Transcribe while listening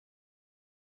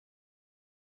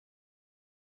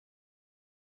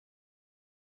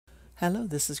Hello,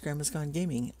 this is Grandma's Gone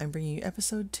Gaming. I'm bringing you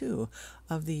episode 2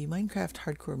 of the Minecraft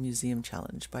Hardcore Museum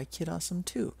Challenge by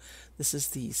KidAwesomeTwo. This is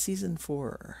the Season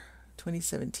 4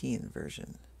 2017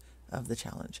 version of the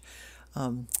challenge.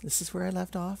 This is where I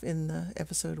left off in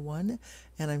episode 1,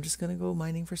 and I'm just going to go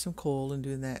mining for some coal and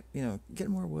doing that,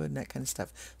 getting more wood and that kind of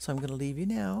stuff. So I'm going to leave you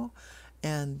now,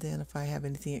 and then if I have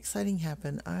anything exciting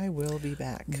happen, I will be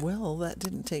back. Well, that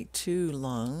didn't take too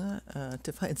long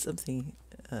to find something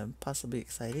possibly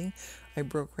exciting. I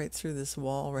broke right through this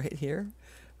wall right here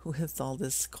with all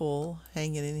this coal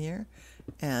hanging in here,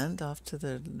 and off to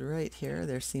the right here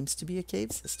there seems to be a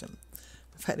cave system.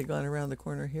 If I had gone around the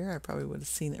corner here, I probably would have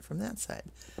seen it from that side.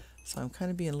 So I'm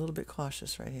kind of being a little bit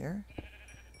cautious right here.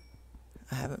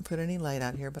 I haven't put any light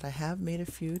out here, but I have made a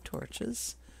few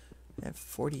torches. I have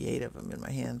 48 of them in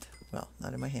my hand. Well,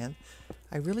 not in my hand.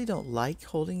 I really don't like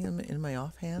holding them in my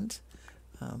offhand.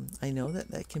 I know that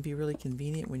that can be really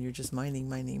convenient when you're just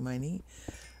mining.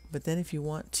 But then if you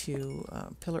want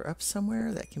to pillar up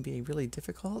somewhere, that can be really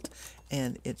difficult,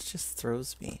 and it just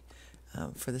throws me.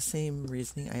 For the same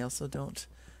reasoning, I also don't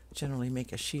generally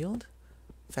make a shield.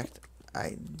 In fact,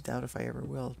 I doubt if I ever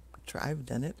will. I've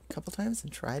done it a couple times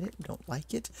and tried it. Don't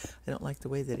like it. I don't like the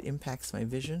way that it impacts my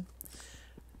vision.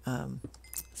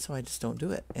 So I just don't do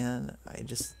it, and I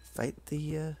just fight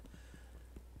the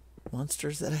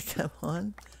monsters that I come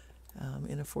on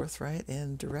in a forthright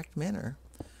and direct manner.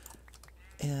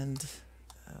 And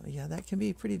yeah, that can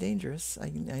be pretty dangerous, I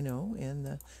know,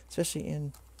 and especially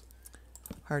in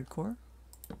hardcore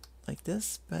like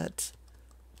this, but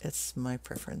it's my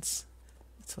preference.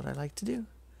 It's what I like to do.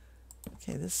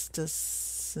 Okay, this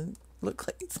doesn't look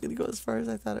like it's going to go as far as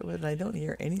I thought it would, and I don't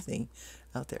hear anything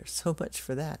out there. So much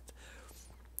for that.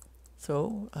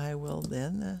 So I will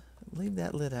then leave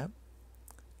that lit up,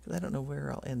 because I don't know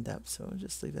where I'll end up, so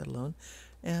just leave that alone.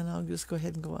 And I'll just go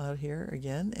ahead and go out here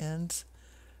again and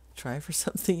try for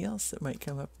something else that might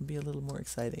come up and be a little more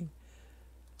exciting.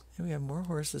 And we have more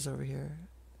horses over here.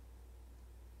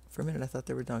 For a minute I thought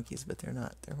they were donkeys, but they're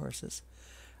not. They're horses.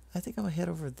 I think I'm going to head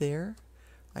over there.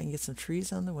 I can get some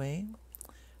trees on the way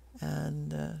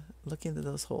and look into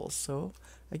those holes. So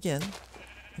again,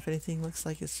 if anything looks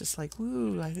like it's just like,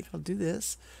 woo, I think I'll do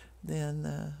this,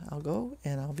 then I'll go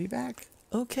and I'll be back.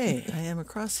 Okay, I am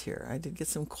across here. I did get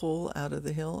some coal out of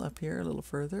the hill up here a little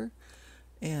further,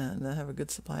 and I have a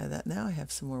good supply of that now. I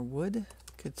have some more wood.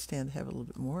 Could stand to have a little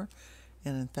bit more.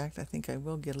 And in fact, I think I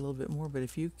will get a little bit more, but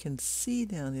if you can see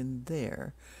down in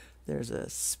there, there's a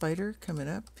spider coming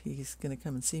up. He's going to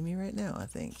come and see me right now, I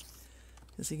think.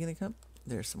 Is he going to come?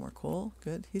 There's some more coal.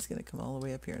 Good. He's going to come all the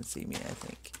way up here and see me, I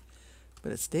think.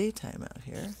 But it's daytime out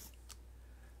here.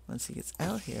 Once he gets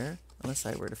out here, unless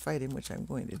I were to fight him, which I'm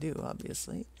going to do,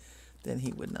 obviously, then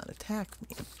he would not attack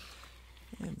me.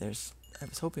 And I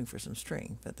was hoping for some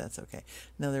string, but that's okay.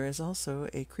 Now, there is also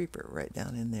a creeper right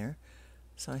down in there.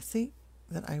 So I think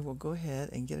that I will go ahead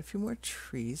and get a few more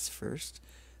trees first.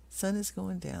 Sun is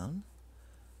going down,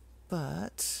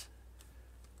 but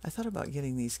I thought about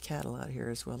getting these cattle out here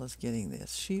as well as getting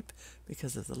this sheep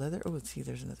because of the leather. Oh, see,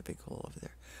 there's another big hole over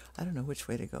there. I don't know which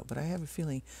way to go, but I have a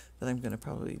feeling that I'm going to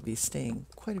probably be staying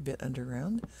quite a bit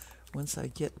underground once I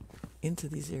get into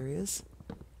these areas,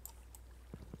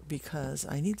 because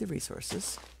I need the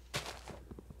resources. I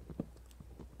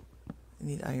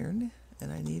need iron,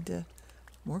 and I need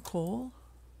more coal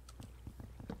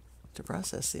to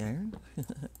process the iron.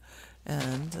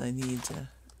 And I need,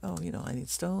 I need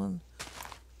stone.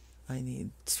 I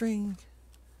need string.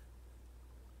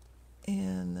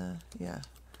 And, yeah,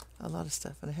 a lot of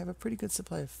stuff. And I have a pretty good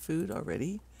supply of food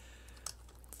already.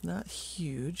 It's not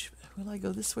huge. Will I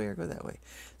go this way or go that way?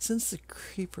 Since the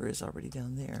creeper is already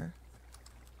down there,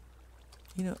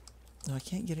 no, I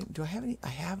can't get it. Do I have any? I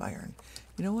have iron.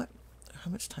 You know what? How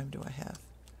much time do I have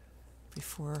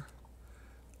before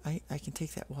I can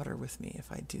take that water with me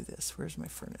if I do this? Where's my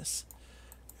furnace?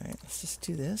 All right, let's just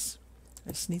do this. I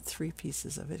just need 3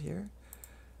 pieces of it here.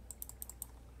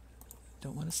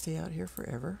 Don't want to stay out here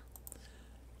forever.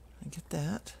 I get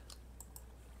that.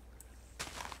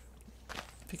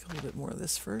 Pick a little bit more of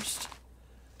this first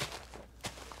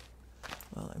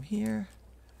while I'm here.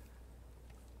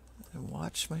 And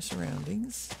watch my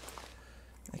surroundings.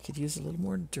 I could use a little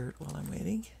more dirt while I'm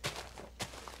waiting.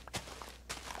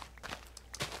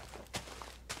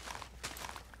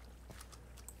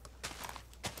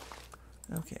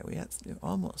 Okay, we have to do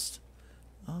almost,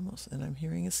 and I'm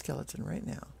hearing a skeleton right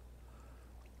now.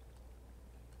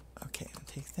 Okay, I'll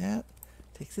take that,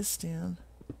 take this down,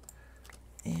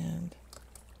 and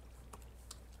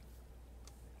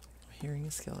I'm hearing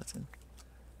a skeleton.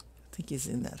 I think he's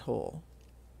in that hole.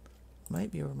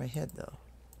 Might be over my head though.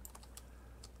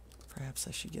 Perhaps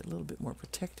I should get a little bit more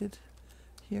protected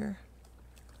here.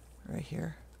 Right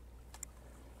here.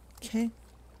 Okay.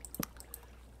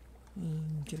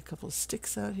 Get a couple of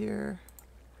sticks out here.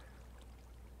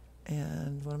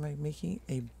 And what am I making?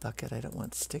 A bucket. I don't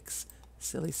want sticks.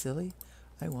 Silly, silly.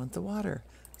 I want the water.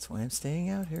 That's why I'm staying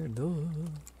out here. Duh.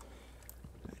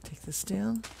 Right, take this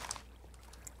down.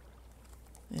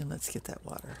 And let's get that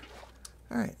water.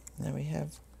 Alright, now we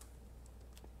have...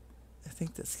 I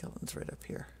think the skeleton's right up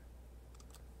here.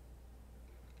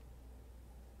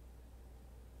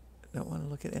 Don't want to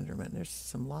look at Enderman. There's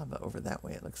some lava over that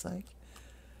way, it looks like.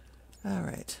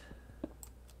 Alright.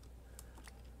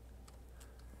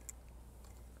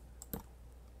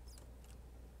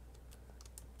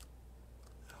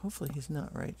 Hopefully he's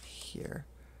not right here.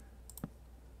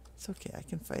 It's okay, I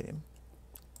can fight him.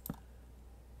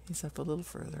 He's up a little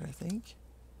further, I think.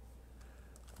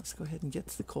 Let's go ahead and get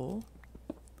to the coal.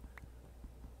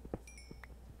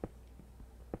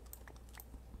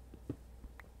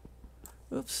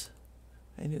 Oops.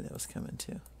 I knew that was coming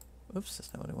too. Oops,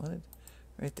 that's not what I wanted.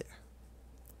 Right there.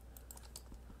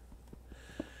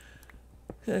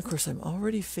 And of course, I'm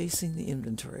already facing the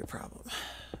inventory problem.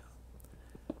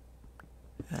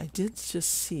 I did just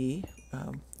see,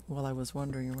 while I was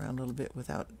wandering around a little bit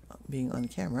without being on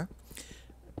camera,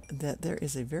 that there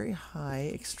is a very high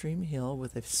extreme hill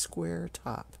with a square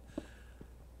top.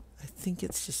 I think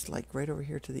it's just like right over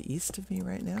here to the east of me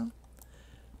right now.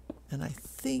 And I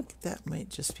think that might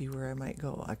just be where I might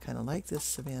go. I kind of like this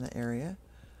savanna area.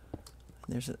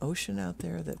 There's an ocean out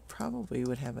there that probably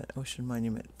would have an ocean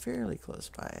monument fairly close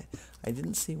by. I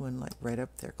didn't see one like right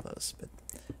up there close, but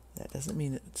that doesn't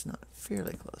mean that it's not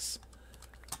fairly close.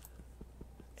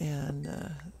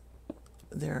 And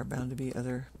there are bound to be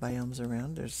other biomes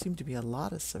around. There seem to be a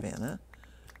lot of savanna,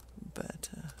 but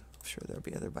I'm sure there'll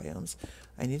be other biomes.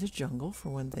 I need a jungle for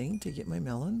one thing to get my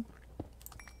melon.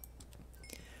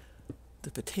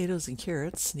 The potatoes and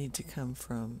carrots need to come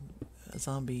from a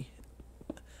zombie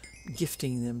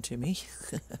gifting them to me.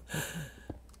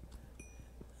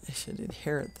 I should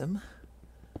inherit them.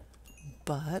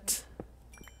 But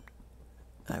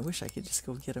I wish I could just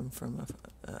go get them from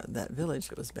that village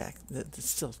that was back, that's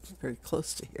still very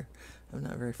close to here. I'm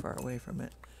not very far away from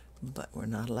it. But we're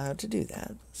not allowed to do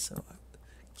that, so I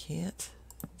can't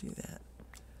do that.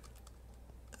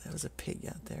 That was a pig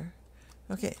out there.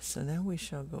 Okay, so now we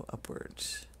shall go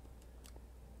upwards.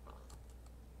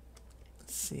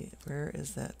 Let's see, where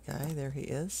is that guy? There he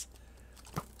is.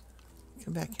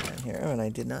 Come back down here. Oh, and I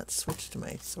did not switch to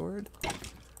my sword.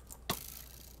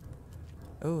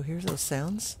 Oh, here's those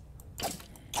sounds.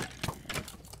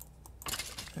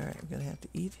 Alright, I'm going to have to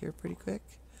eat here pretty quick.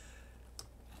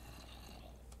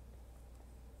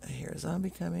 I hear a zombie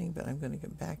coming, but I'm going to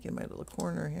get back in my little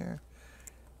corner here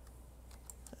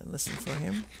and listen for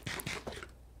him.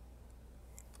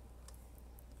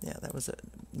 Yeah, that was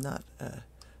not a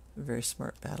very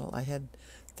smart battle. I had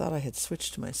thought I had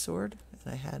switched to my sword,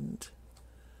 and I hadn't.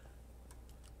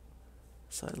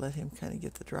 So I let him kind of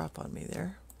get the drop on me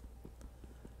there.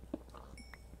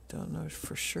 Don't know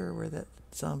for sure where that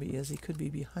zombie is. He could be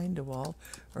behind a wall,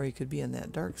 or he could be in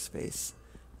that dark space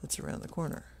that's around the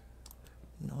corner.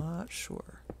 Not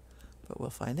sure, but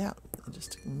we'll find out in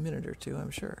just a minute or two,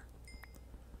 I'm sure.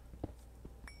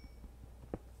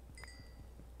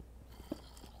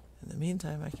 In the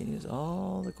meantime, I can use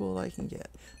all the coal I can get.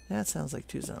 That sounds like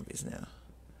two zombies now.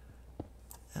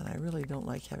 And I really don't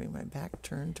like having my back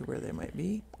turned to where they might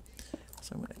be,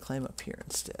 so I'm going to climb up here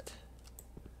instead.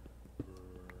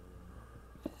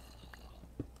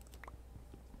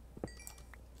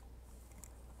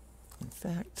 In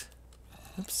fact,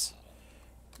 oops,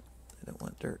 I don't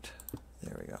want dirt.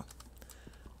 There we go.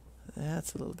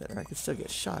 That's a little better. I can still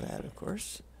get shot at, of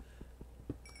course.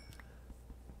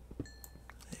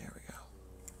 There we go.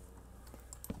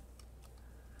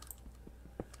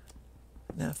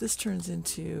 Now, if this turns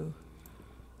into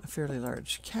a fairly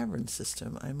large cavern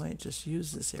system, I might just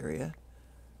use this area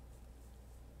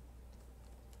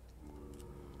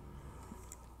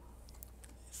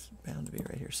it's bound to be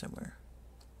right here somewhere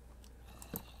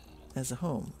as a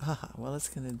home. Haha, well, it's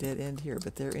going to dead end here,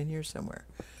 but they're in here somewhere.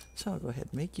 So I'll go ahead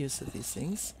and make use of these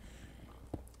things.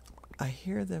 I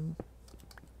hear them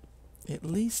at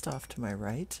least off to my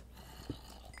right.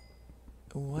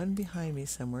 One behind me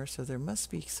somewhere, so there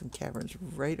must be some caverns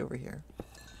right over here.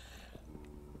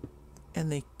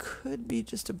 And they could be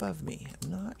just above me.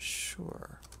 I'm not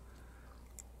sure.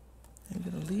 I'm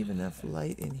going to leave enough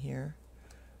light in here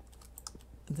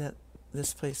that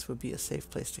this place would be a safe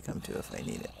place to come to if I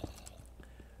need it.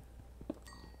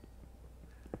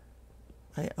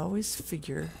 I always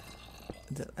figure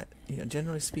that,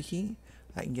 generally speaking,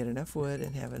 I can get enough wood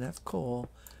and have enough coal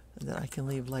that I can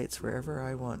leave lights wherever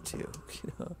I want to.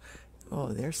 You know, oh,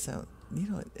 there's sound. You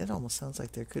know, it almost sounds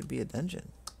like there could be a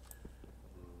dungeon.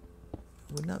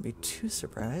 Would not be too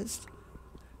surprised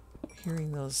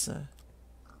hearing those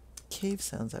cave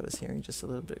sounds I was hearing just a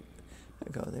little bit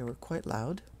ago. They were quite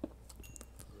loud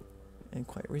and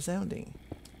quite resounding.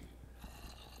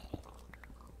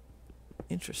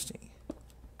 Interesting.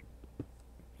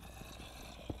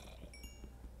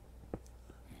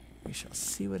 We shall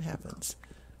see what happens.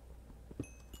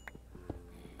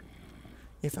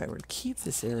 If I were to keep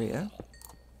this area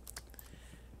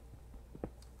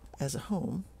as a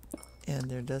home,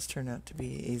 and there does turn out to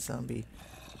be a zombie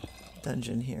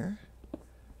dungeon here,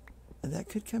 and that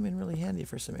could come in really handy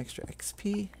for some extra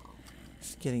XP,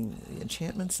 just getting the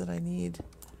enchantments that I need.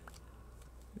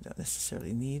 Don't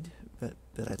necessarily need, but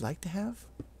that I'd like to have.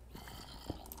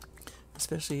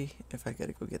 Especially if I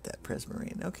gotta go get that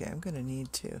Prismarine. Okay, I'm gonna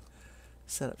need to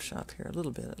set up shop here a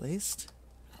little bit at least.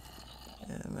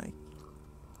 And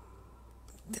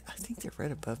I think they're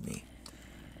right above me.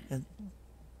 And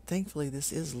thankfully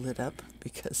this is lit up,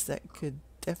 because that could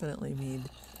definitely mean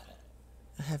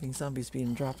having zombies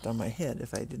being dropped on my head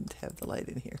if I didn't have the light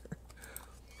in here.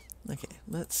 Okay,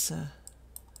 let's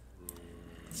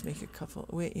make a couple.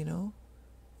 Wait, you know,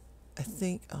 I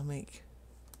think I'll make,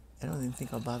 I don't even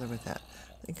think I'll bother with that.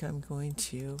 I think I'm going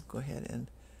to go ahead and,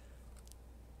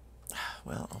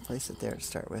 well, I'll place it there to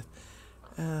start with.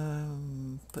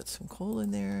 Put some coal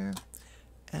in there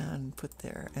and put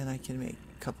there, and I can make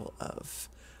a couple of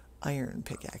iron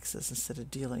pickaxes instead of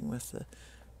dealing with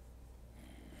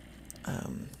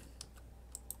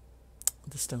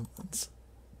the stone ones.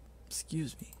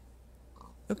 Excuse me.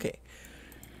 Okay,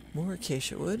 more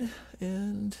acacia wood,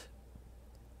 and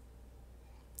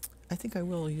I think I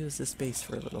will use this base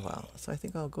for a little while. So I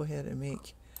think I'll go ahead and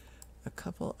make a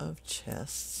couple of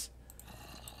chests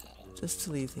just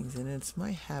to leave things in. And it's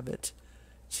my habit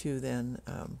to then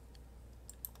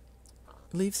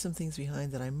leave some things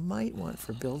behind that I might want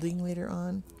for building later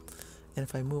on. And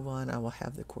if I move on, I will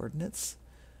have the coordinates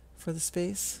for the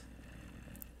space.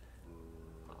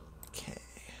 Okay.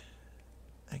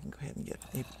 I can go ahead and get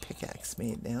a pickaxe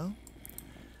made now.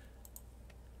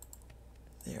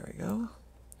 There we go.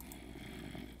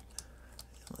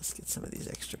 Let's get some of these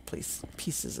extra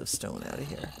pieces of stone out of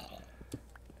here.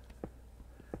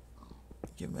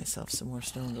 Give myself some more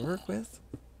stone to work with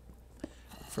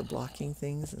for blocking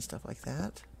things and stuff like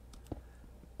that.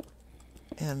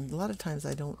 And a lot of times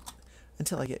I don't,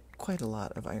 until I get quite a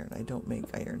lot of iron, I don't make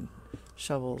iron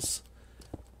shovels.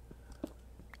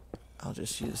 I'll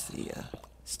just use the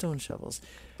stone shovels.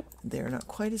 They're not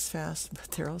quite as fast,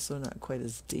 but they're also not quite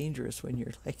as dangerous when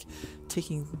you're like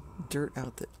taking dirt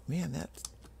out that, man, that's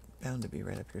bound to be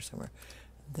right up here somewhere,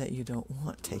 that you don't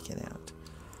want taken out.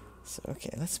 So,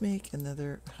 okay, let's make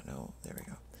another, no, there we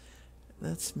go.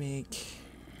 Let's make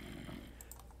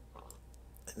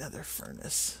another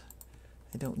furnace.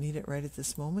 I don't need it right at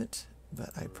this moment, but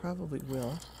I probably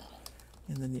will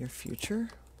in the near future.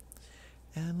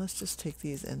 And let's just take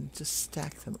these and just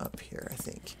stack them up here, I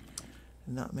think.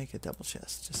 And not make a double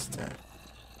chest. Just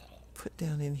put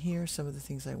down in here some of the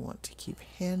things I want to keep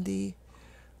handy,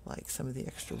 like some of the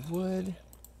extra wood.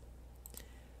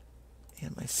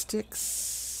 And my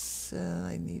sticks,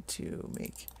 I need to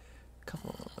make a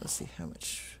couple, let's see how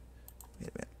much, wait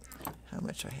a minute, how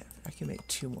much I have. I can make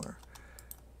 2 more.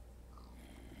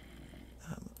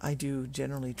 I do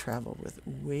generally travel with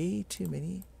way too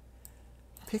many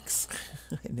picks.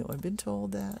 I know I've been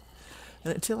told that.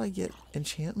 And until I get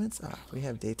enchantments, we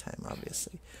have daytime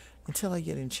obviously. Until I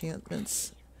get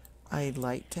enchantments, I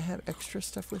like to have extra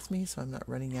stuff with me so I'm not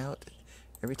running out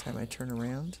every time I turn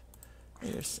around.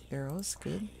 There's arrows,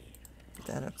 good. Put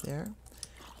that up there.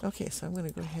 Okay, so I'm going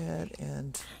to go ahead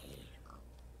and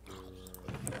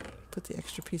put the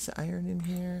extra piece of iron in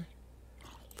here.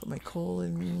 Put my coal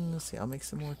in. Let's see, I'll make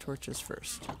some more torches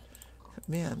first.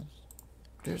 Man,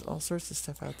 there's all sorts of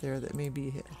stuff out there that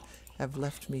maybe have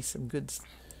left me some goodies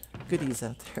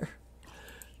out there.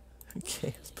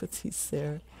 Okay, let's put these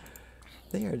there.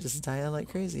 They are just dying like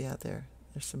crazy out there.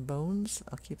 There's some bones.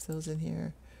 I'll keep those in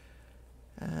here.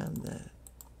 And the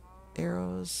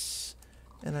arrows.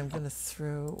 And I'm going to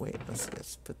throw... Wait,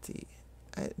 let's put the...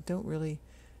 I don't really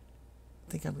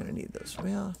think I'm going to need those.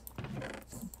 Well,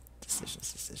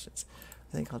 decisions.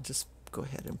 I think I'll just go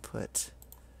ahead and put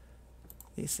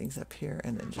these things up here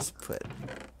and then just put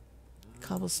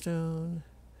cobblestone,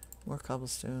 more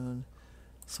cobblestone,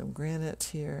 some granite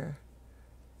here.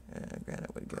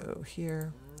 Granite would go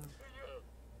here.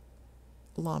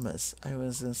 Llamas. I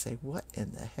was going to say, what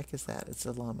in the heck is that? It's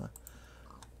a llama.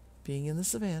 being in the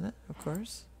savannah, of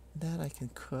course. That I can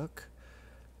cook.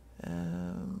 Didn't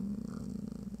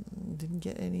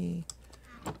get any.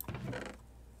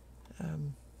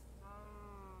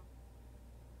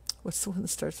 What's the one that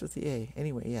starts with the A?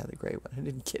 Anyway, yeah, the gray one. I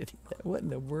didn't get any of that. What in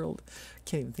the world?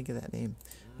 Can't even think of that name.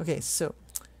 Okay, so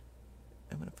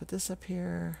I'm going to put this up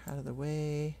here, out of the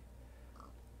way.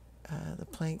 The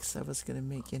planks I was going to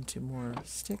make into more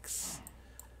sticks.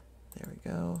 There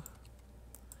we go.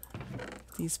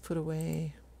 These put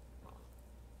away.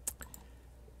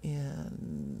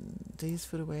 And these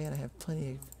put away, and I have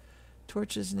plenty of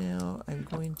torches now. I'm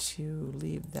going to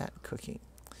leave that cooking.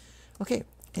 Okay,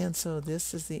 and so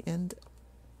this is the end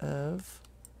of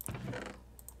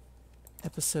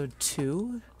episode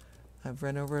 2. I've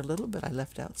run over a little, but I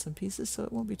left out some pieces, so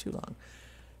it won't be too long.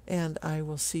 And I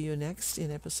will see you next in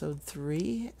episode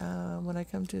 3 when I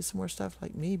come to some more stuff,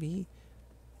 like maybe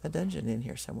a dungeon in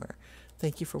here somewhere.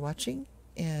 Thank you for watching,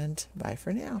 and bye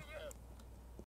for now.